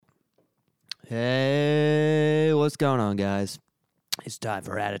Hey, what's going on, guys? It's time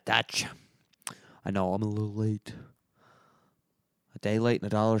for At a Touch. I know I'm a little late. A day late and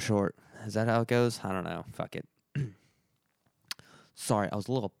a dollar short. Is that how it goes? I don't know. Fuck it. Sorry, I was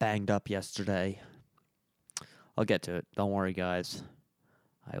a little banged up yesterday. I'll get to it. Don't worry, guys.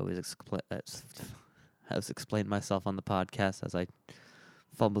 I always explain myself on the podcast as I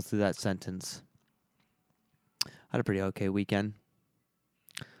fumble through that sentence. I had a pretty okay weekend.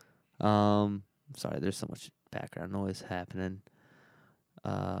 Sorry, there's so much background noise happening.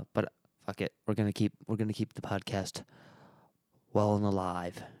 But fuck it. We're gonna keep the podcast well and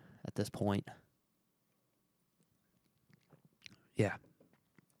alive at this point. Yeah.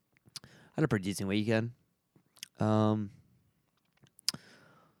 I had a pretty decent weekend. Saw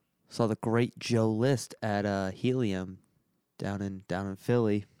the great Joe List at Helium down in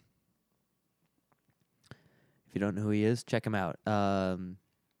Philly. If you don't know who he is, check him out. I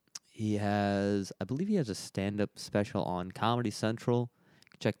believe he has a stand-up special on Comedy Central.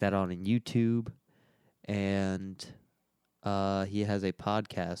 Check that out on YouTube. And he has a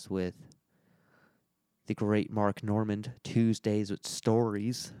podcast with the great Mark Normand, Tuesdays with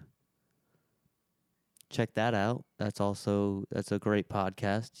Stories. Check that out. That's a great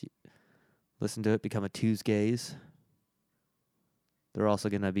podcast. Listen to it, become a Tuesdays. They're also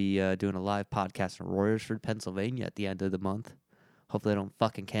going to be doing a live podcast in Royersford, Pennsylvania at the end of the month. Hopefully they don't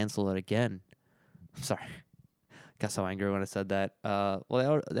fucking cancel it again. I'm sorry. Got so angry when I said that.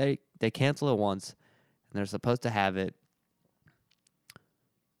 Well, they canceled it once, and they're supposed to have it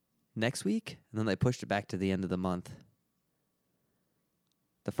next week, and then they pushed it back to the end of the month.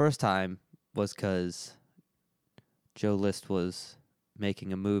 The first time was because Joe List was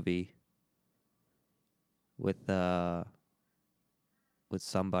making a movie with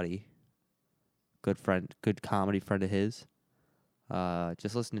somebody, good comedy friend of his.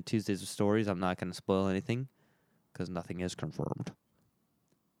 Just listen to Tuesdays with Stories. I'm not going to spoil anything because nothing is confirmed.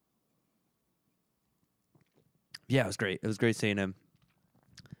 Yeah, it was great. It was great seeing him.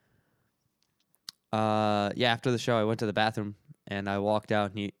 After the show, I went to the bathroom and I walked out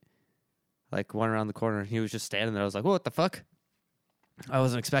and he went around the corner and he was just standing there. I was like, what the fuck? I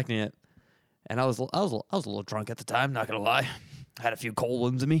wasn't expecting it. And I was a little drunk at the time, not going to lie. I had a few cold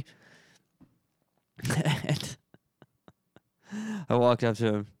ones in me. And I walked up to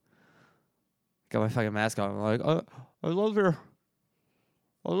him, got my fucking mask on. I'm like, I love your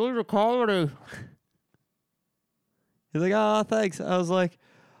comedy. He's like, oh, thanks. I was like,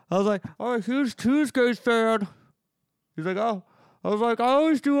 I'm a huge Tuesdays fan. He's like, oh, I was like, I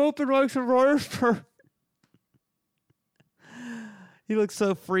always do open mics in Royersford. He looked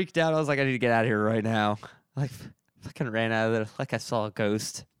so freaked out. I was like, I need to get out of here right now. Fucking ran out of there like I saw a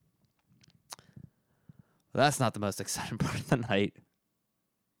ghost. Well, that's not the most exciting part of the night.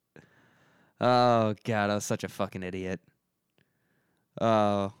 Oh, God, I was such a fucking idiot.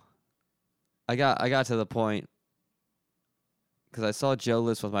 I got to the point because I saw Joe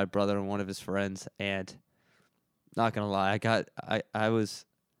List with my brother and one of his friends, and not gonna lie, I was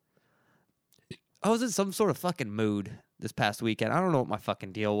in some sort of fucking mood this past weekend. I don't know what my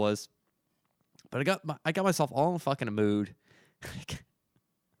fucking deal was, but I got myself all in fucking a mood.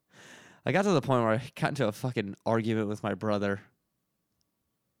 I got to the point where I got into a fucking argument with my brother.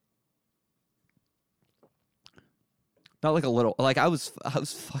 Not like a little, like I was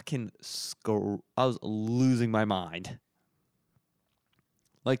fucking I was losing my mind.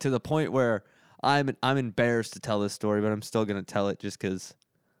 Like to the point where I'm embarrassed to tell this story, but I'm still gonna tell it just because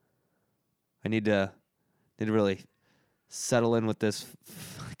I need to really settle in with this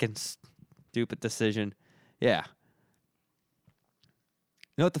fucking stupid decision. Yeah.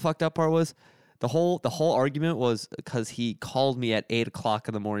 You know what the fucked up part was? The whole argument was because he called me at 8 o'clock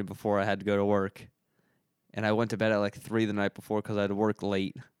in the morning before I had to go to work. And I went to bed at 3 the night before because I had to work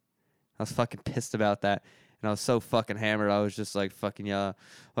late. I was fucking pissed about that. And I was so fucking hammered. I was just fucking, you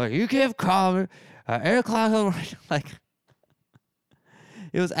can't call me at 8 o'clock in the morning.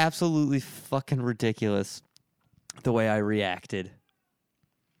 It was absolutely fucking ridiculous the way I reacted.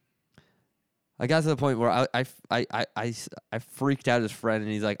 I got to the point where I freaked out his friend,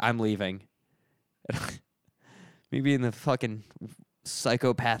 and he's like, I'm leaving. Me being the fucking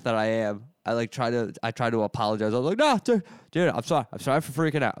psychopath that I am, I tried to apologize. I was like, no, dude, I'm sorry for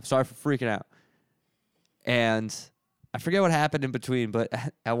freaking out. And I forget what happened in between, but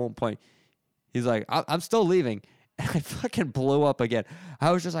at one point, he's like, I'm still leaving. And I fucking blew up again.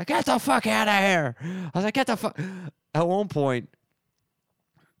 I was just like, get the fuck out of here. I was like, get the fuck. At one point,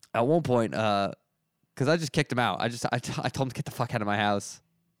 because I just kicked him out. I told him to get the fuck out of my house.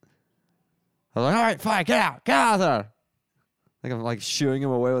 I was like, all right, fine, get out of there. Like I'm like shooing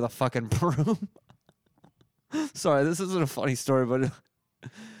him away with a fucking broom. Sorry, this isn't a funny story, but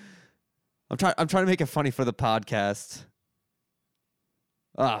I'm trying to make it funny for the podcast.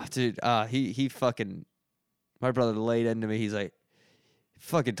 Dude, he fucking, my brother laid into me. He's like,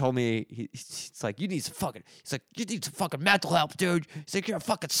 fucking told me, he's like, you need some fucking mental help, dude. He's like, you're a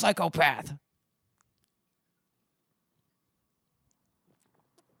fucking psychopath.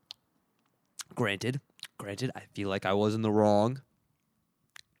 Granted, I feel like I was in the wrong.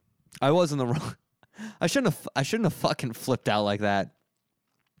 I was in the wrong. I shouldn't have fucking flipped out like that.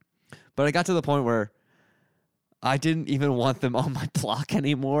 But I got to the point where I didn't even want them on my block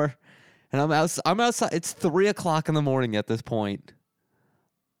anymore. And I'm outside. It's 3:00 in the morning at this point.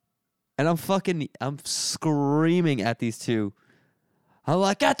 And I'm screaming at these two. I'm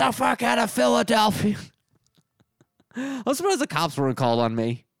like, get the fuck out of Philadelphia. I'm surprised the cops weren't called on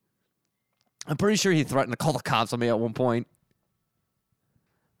me. I'm pretty sure he threatened to call the cops on me at one point.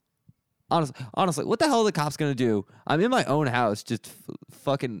 Honestly, what the hell are the cops going to do? I'm in my own house just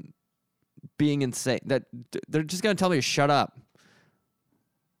fucking being insane. That they're just going to tell me to shut up.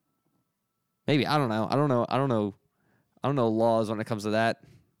 Maybe, I don't know. I don't know laws when it comes to that.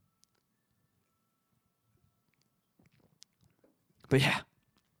 But yeah.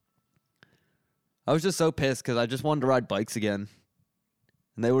 I was just so pissed because I just wanted to ride bikes again.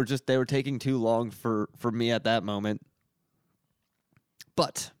 And they were taking too long for me at that moment.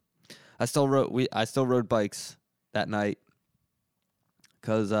 But I still rode bikes that night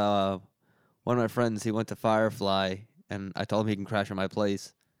because one of my friends, he went to Firefly, and I told him he can crash at my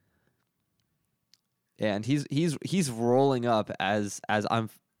place. And he's rolling up as I'm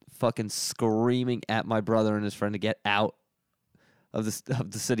fucking screaming at my brother and his friend to get out of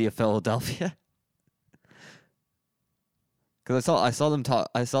the city of Philadelphia. Because I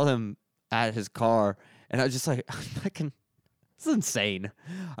saw them at his car, and I was just like, fucking, this is insane.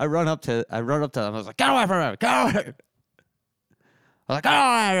 I run up to them. I was like, get away from him! Get away! I was like, get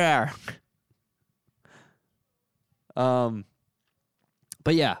away there!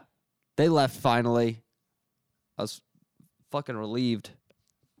 But yeah, they left finally. I was fucking relieved.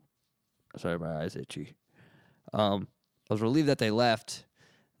 Sorry, my eyes itchy. I was relieved that they left.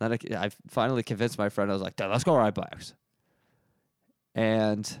 Then I finally convinced my friend. I was like, "Dude, let's go ride bikes."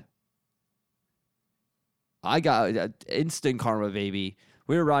 And I got instant karma, baby.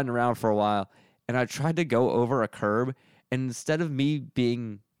 We were riding around for a while, and I tried to go over a curb, and instead of me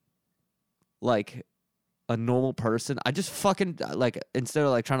being like a normal person, I just fucking, like, instead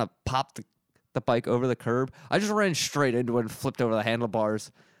of like trying to pop the bike over the curb, I just ran straight into it and flipped over the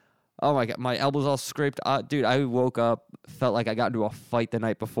handlebars. Oh my God, my elbows all scraped. Dude, I woke up, felt like I got into a fight the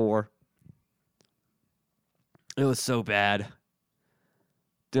night before. It was so bad.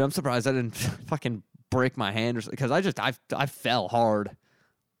 Dude, I'm surprised I didn't fucking break my hand or something, because I fell hard.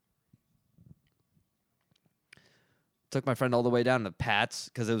 Took my friend all the way down to Pat's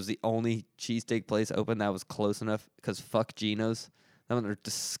because it was the only cheesesteak place open that was close enough, because fuck Geno's. Them are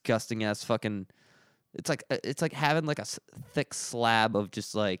disgusting ass fucking. It's like having like a thick slab of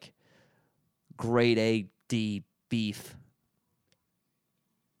just like grade A D beef.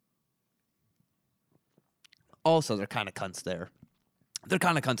 Also, they're kind of cunts there. They're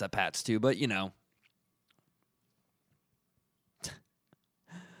kind of cunts at Pat's too, but you know.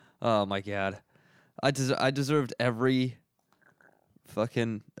 Oh my God, I deserved every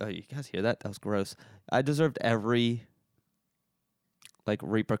fucking. Oh, you guys hear that? That was gross. I deserved every like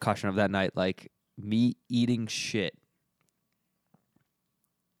repercussion of that night, like me eating shit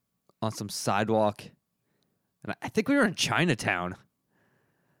on some sidewalk, and I think we were in Chinatown.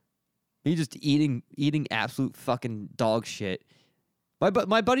 Me just eating absolute fucking dog shit.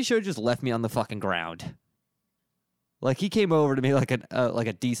 My buddy should have just left me on the fucking ground. Like, he came over to me like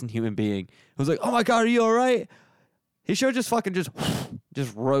a decent human being. He was like, "Oh my God, are you all right?" He should have just fucking just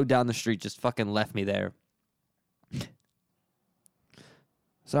rode down the street, just fucking left me there.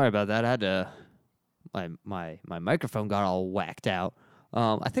 Sorry about that. I had to, my microphone got all whacked out.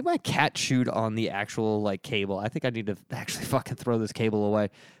 I think my cat chewed on the actual like cable. I think I need to actually fucking throw this cable away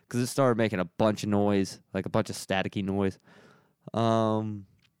because it started making a bunch of noise, like a bunch of staticky noise.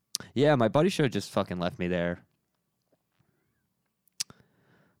 Yeah, my buddy should have just fucking left me there.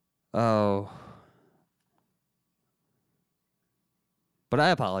 Oh. But I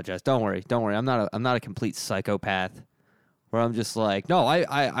apologize. Don't worry. I'm not a complete psychopath where I'm just like, no,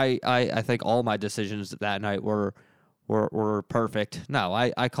 I think all my decisions that night were perfect. No,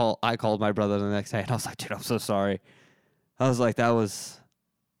 I called my brother the next day and I was like, dude, I'm so sorry. I was like, that was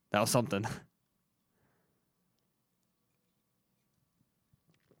something.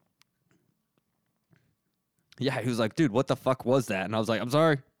 Yeah, he was like, dude, what the fuck was that? And I was like, I'm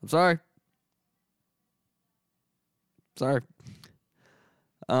sorry.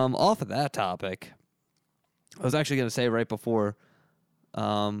 Off of that topic, I was actually going to say right before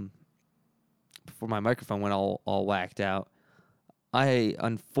my microphone went all whacked out, I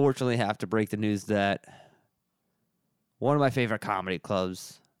unfortunately have to break the news that one of my favorite comedy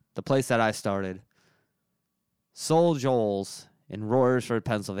clubs, the place that I started, Soul Joel's in Royersford,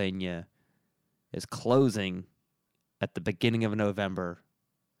 Pennsylvania, is closing at the beginning of November.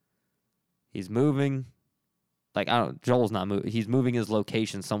 He's moving. Joel's not moving. He's moving his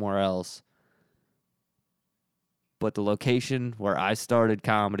location somewhere else. But the location where I started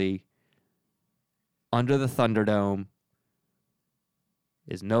comedy, under the Thunderdome,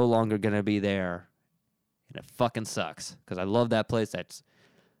 is no longer going to be there. And it fucking sucks. Because I love that place.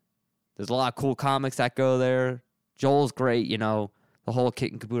 There's a lot of cool comics that go there. Joel's great, the whole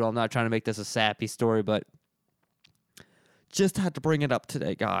kit and caboodle. I'm not trying to make this a sappy story, but just had to bring it up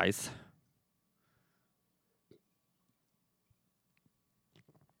today, guys.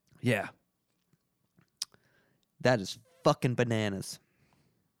 Yeah. That is fucking bananas.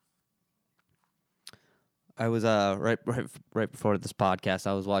 I was right before this podcast.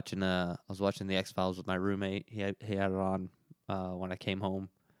 I was watching the X-Files with my roommate. He had it on when I came home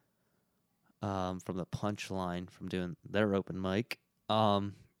from the Punchline from doing their open mic.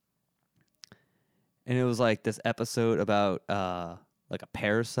 And it was like this episode about like a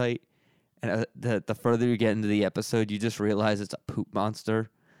parasite. And the further you get into the episode, you just realize it's a poop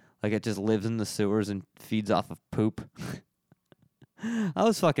monster. Like it just lives in the sewers and feeds off of poop. I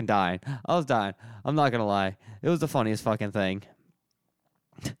was fucking dying. I'm not gonna lie. It was the funniest fucking thing.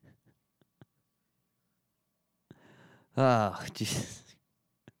 Oh, jeez.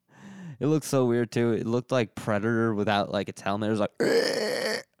 It looked so weird too. It looked like Predator without like its helmet. It was like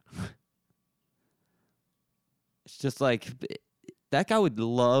it's just like that guy would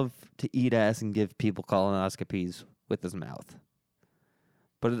love to eat ass and give people colonoscopies with his mouth.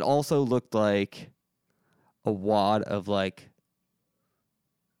 But it also looked like a wad of like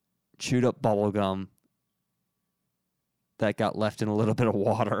chewed up bubble gum that got left in a little bit of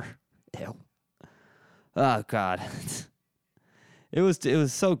water. Ew. Oh God. It was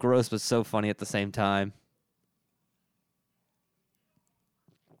so gross but so funny at the same time.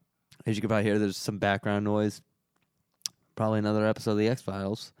 As you can probably hear, there's some background noise. Probably another episode of the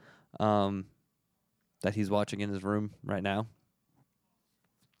X-Files that he's watching in his room right now.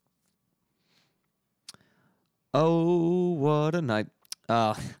 Oh, what a night.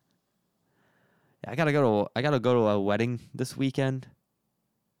 I gotta go to a wedding this weekend.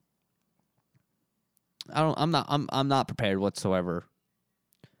 I'm not prepared whatsoever.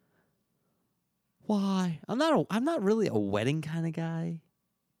 Why? I'm not really a wedding kind of guy.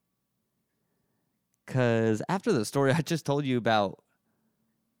 'Cause after the story I just told you about,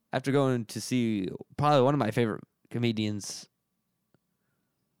 after going to see probably one of my favorite comedians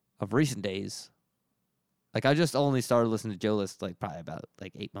of recent days. Like, I just only started listening to Joe List, like, probably about,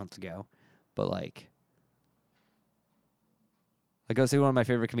 8 months ago. But, I go see one of my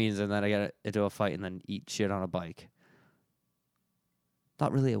favorite comedians, and then I get into a fight and then eat shit on a bike.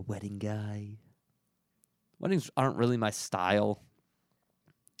 Not really a wedding guy. Weddings aren't really my style.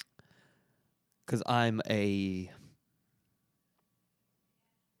 Because I'm a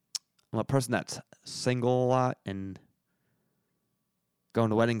person that's single a lot, and going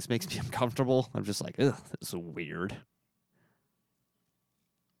to weddings makes me uncomfortable. I'm just like, ugh, this is weird. I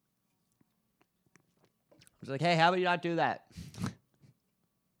was like, hey, how about you not do that?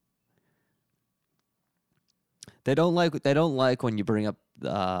 They don't like when you bring up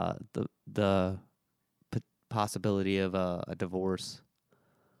the possibility of a divorce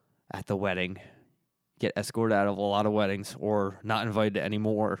at the wedding. Get escorted out of a lot of weddings or not invited to any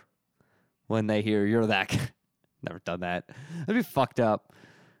more when they hear you're that guy. Never done that. That'd be fucked up.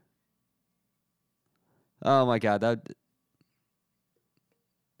 Oh my God,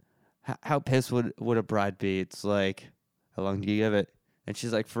 how pissed would a bride be? It's like, how long do you give it? And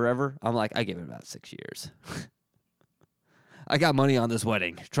she's like, forever? I'm like, I give it about 6 years. I got money on this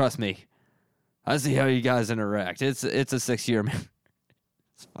wedding. Trust me. I see how you guys interact. It's a 6-year man.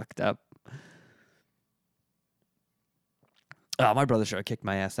 It's fucked up. Oh, my brother should have kicked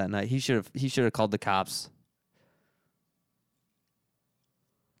my ass that night. He should have called the cops.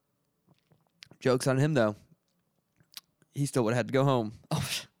 Joke's on him, though. He still would have had to go home. Oh,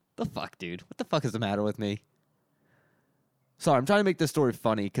 the fuck, dude. What the fuck is the matter with me? Sorry, I'm trying to make this story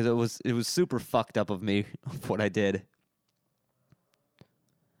funny because it was super fucked up of me, of what I did.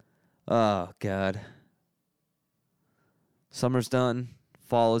 Oh, God. Summer's done.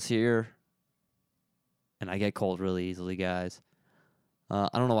 Fall is here. and I get cold really easily, guys. I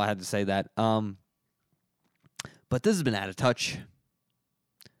don't know why I had to say that. But this has been Out of Touch.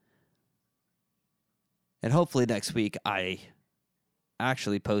 And hopefully next week I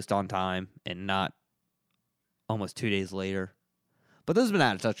actually post on time and not almost 2 days later. But this has been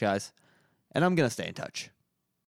Out of Touch, guys. And I'm going to stay in touch.